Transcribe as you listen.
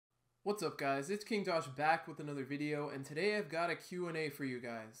What's up guys, it's King Josh back with another video, and today I've got a Q&A for you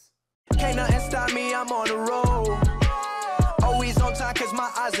guys. Can't nothing stop me, I'm on the road. Always on time cause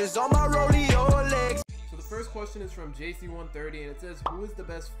my eyes is on my rodeo legs. So the first question is from JC130 and it says, who is the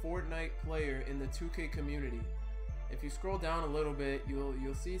best Fortnite player in the 2K community? If you scroll down a little bit,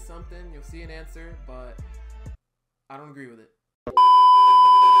 you'll see something, you'll see an answer, but I don't agree with it.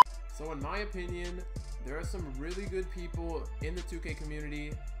 So in my opinion, there are some really good people in the 2K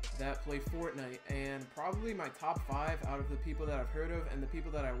community that play Fortnite, and probably my top 5 out of the people that I've heard of and the people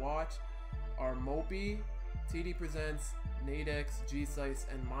that I watch are Mopey, TD Presents, Nadex, G-Sites,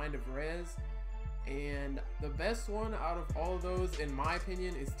 and Mind of Rez. And the best one out of all of those, in my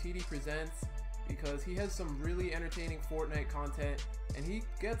opinion, is TD Presents, because he has some really entertaining Fortnite content, and he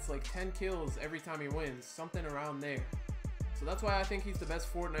gets like 10 kills every time he wins, something around there. So that's why I think he's the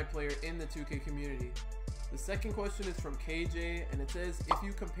best Fortnite player in the 2K community. The second question is from KJ, and it says, if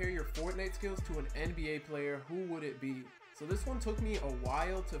you compare your Fortnite skills to an NBA player, who would it be? So this one took me a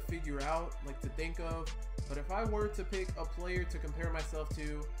while to figure out, to think of, but if I were to pick a player to compare myself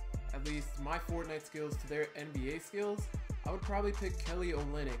to, at least my Fortnite skills to their NBA skills, I would probably pick Kelly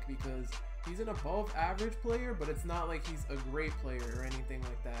Olynyk, because he's an above average player, but it's not like he's a great player or anything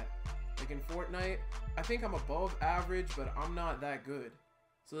like that. Like in Fortnite, I think I'm above average, but I'm not that good.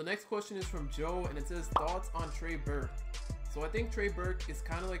 So the next question is from Joe, and it says, thoughts on Trey Burke? So I think Trey Burke is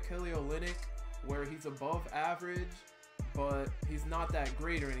kind of like Kelly Olynyk, where he's above average, but he's not that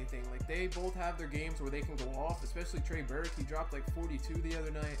great or anything. Like, they both have their games where they can go off, especially Trey Burke. He dropped like 42 the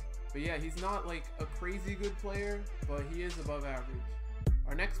other night. But yeah, he's not like a crazy good player, but he is above average.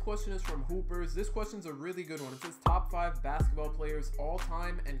 Our next question is from Hoopers. This question's a really good one. It says top 5 basketball players all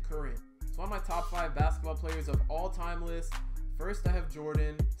time and current. So on my top 5 basketball players of all time list, first I have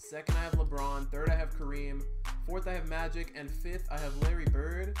Jordan, second I have LeBron, third I have Kareem, fourth I have Magic, and fifth I have Larry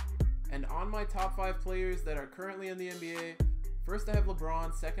Bird. And on my top 5 players that are currently in the NBA, first I have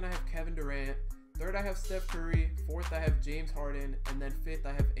LeBron, second I have Kevin Durant, third I have Steph Curry, fourth I have James Harden, and then fifth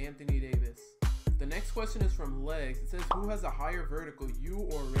I have Anthony Davis. The next question is from Legs. It says, who has a higher vertical, you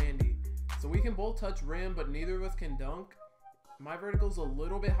or Randy? So we can both touch rim, but neither of us can dunk. My vertical's a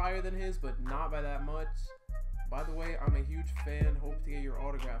little bit higher than his, but not by that much. By the way, I'm a huge fan. Hope to get your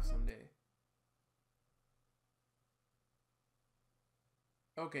autograph someday.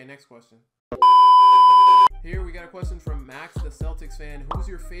 Okay, next question. Here we got a question from Max, the Celtics fan. Who's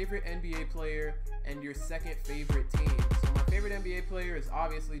your favorite NBA player and your second favorite team? So my favorite NBA player is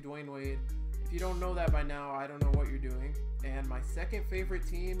obviously Dwayne Wade. If you don't know that by now, I don't know what you're doing. And my second favorite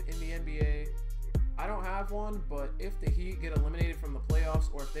team in the NBA, I don't have one, but if the Heat get eliminated from the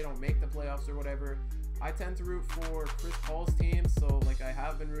playoffs, or if they don't make the playoffs or whatever, I tend to root for Chris Paul's team. So like, I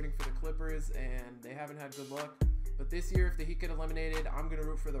have been rooting for the Clippers and they haven't had good luck. But this year, if the Heat get eliminated, I'm going to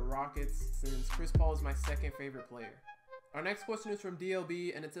root for the Rockets, since Chris Paul is my second favorite player. Our next question is from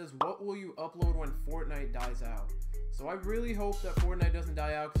DLB, and it says, what will you upload when Fortnite dies out? So I really hope that Fortnite doesn't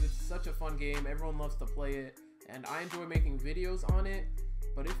die out, because it's such a fun game. Everyone loves to play it, and I enjoy making videos on it.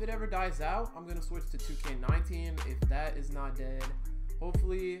 But if it ever dies out, I'm going to switch to 2K19 if that is not dead.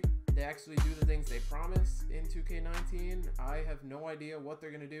 Hopefully, they actually do the things they promise in 2K19. I have no idea what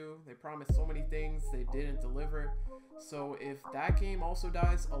they're going to do. They promised so many things they didn't deliver. So if that game also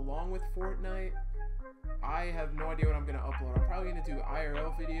dies along with Fortnite, I have no idea what I'm going to upload. I'm probably going to do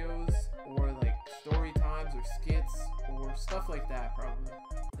IRL videos, or like story times or skits or stuff like that probably.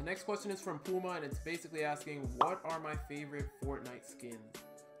 The next question is from Puma, and it's basically asking, what are my favorite Fortnite skins?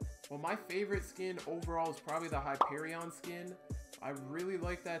 Well, my favorite skin overall is probably the Hyperion skin. I really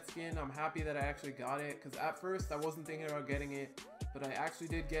like that skin. I'm happy that I actually got it, because at first I wasn't thinking about getting it, but I actually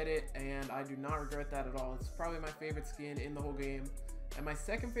did get it, and I do not regret that at all. It's probably my favorite skin in the whole game. And my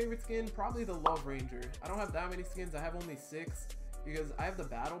second favorite skin, probably the Love Ranger. I don't have that many skins. I have only 6, because I have the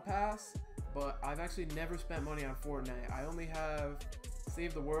Battle Pass, but I've actually never spent money on Fortnite. I only have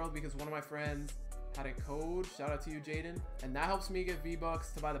Save the World because one of my friends had a code, shout out to you Jaden, and that helps me get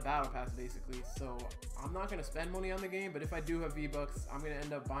V-Bucks to buy the Battle Pass basically. So I'm not going to spend money on the game, but if I do have V-Bucks, I'm going to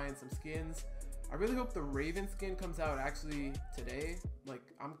end up buying some skins. I really hope the Raven skin comes out actually today. Like,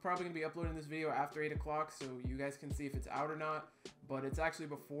 I'm probably going to be uploading this video after 8 o'clock, so you guys can see if it's out or not, but it's actually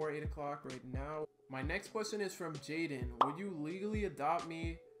before 8 o'clock right now. My next question is from Jaden. Would you legally adopt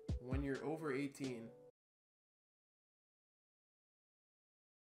me when you're over 18?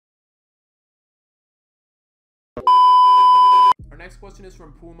 Our next question is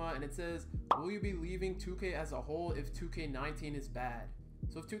from Puma, and it says, will you be leaving 2K as a whole if 2K19 is bad?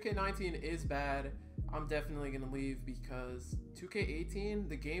 So if 2K19 is bad, I'm definitely going to leave, because 2K18,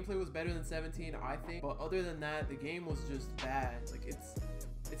 the gameplay was better than 17, I think. But other than that, the game was just bad. Like,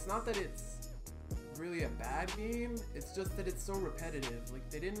 it's not that it's really a bad game, it's just that it's so repetitive. Like,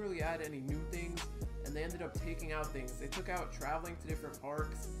 they didn't really add any new things, and they ended up taking out things. They took out traveling to different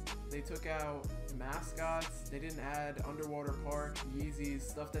parks, they took out mascots, they didn't add underwater park, Yeezys,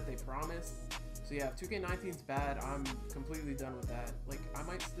 stuff that they promised. So yeah, 2K19's bad. I'm completely done with that. Like, I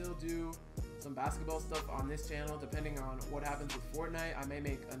might still do some basketball stuff on this channel depending on what happens with Fortnite. I may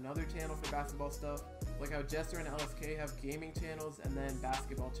make another channel for basketball stuff, like how Jester and LSK have gaming channels and then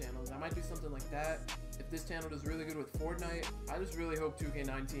basketball channels. I might do something like that if this channel does really good with Fortnite. I just really hope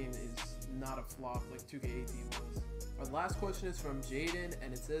 2K19 is not a flop like 2K18 was. Our last question is from Jaden,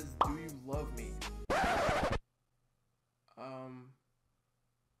 and it says, do you love me?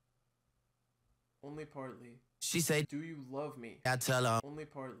 Only partly. She say, do you love me? I tell her, only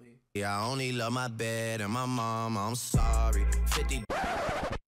partly. Yeah, I only love my bed and my mom, I'm sorry. 50.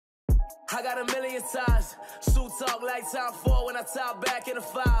 I got a million times. Suit talk like time 4 when I top back in a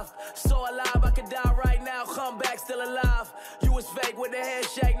 5. So alive, I could die right now, come back still alive. You was fake with the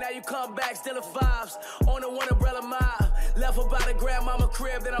handshake, now you come back still a 5s. On the 1 umbrella mile. Left about a grandmama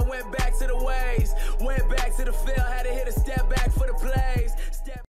crib, then I went back to the ways. Went back to the field, had to hit a step back for the plays.